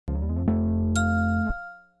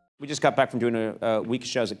We just got back from doing a week of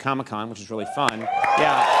shows at Comic-Con, which was really fun.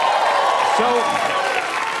 Yeah.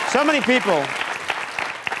 So many people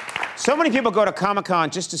go to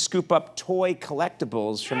Comic-Con just to scoop up toy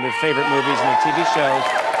collectibles from their favorite movies and their TV shows.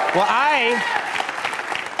 Well, I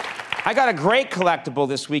got a great collectible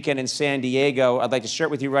this weekend in San Diego. I'd like to share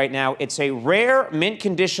it with you right now. It's a rare, mint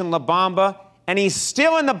condition LaBamba, and he's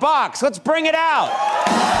still in the box. Let's bring it out.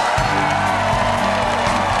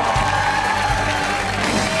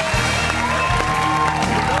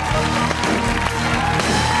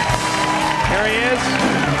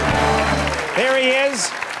 There he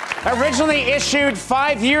is. Originally issued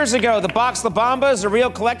 5 years ago, the box LaBamba is a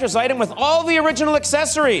real collector's item with all the original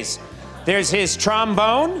accessories. There's his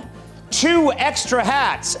trombone, 2 extra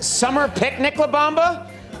hats, summer picnic LaBamba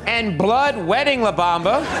and blood wedding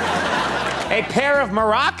LaBamba, a pair of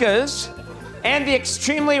maracas, and the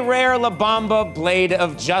extremely rare LaBamba blade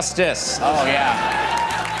of justice. Oh,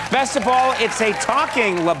 yeah. Best of all, it's a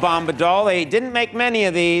talking LaBamba doll. They didn't make many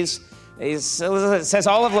of these. It says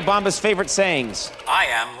all of LaBamba's favorite sayings. I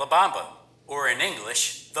am LaBamba, or in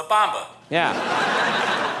English, the Bamba. Yeah.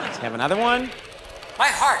 Let's have another one. My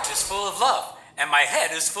heart is full of love, and my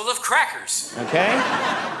head is full of crackers. Okay.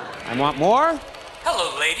 I want more.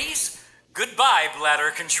 Hello, ladies. Goodbye,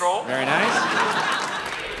 bladder control. Very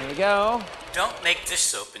nice. Here we go. Don't make dish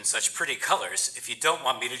soap in such pretty colors if you don't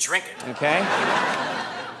want me to drink it. Okay.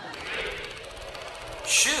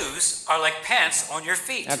 Shoes are like pants on your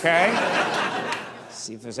feet. Okay. Let's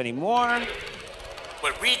see if there's any more.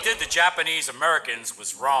 What we did to Japanese Americans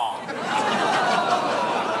was wrong.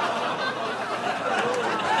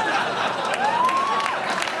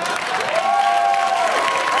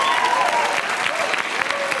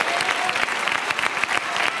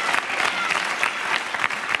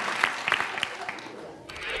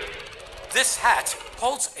 This hat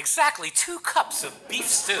holds exactly 2 cups of beef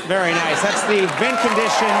stew. Very nice. That's the mint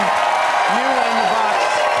condition, new in the box,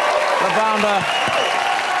 LaBamba.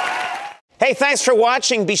 Hey, thanks for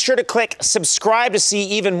watching. Be sure to click subscribe to see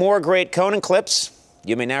even more great Conan clips.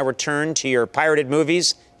 You may now return to your pirated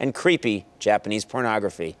movies and creepy Japanese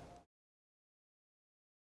pornography.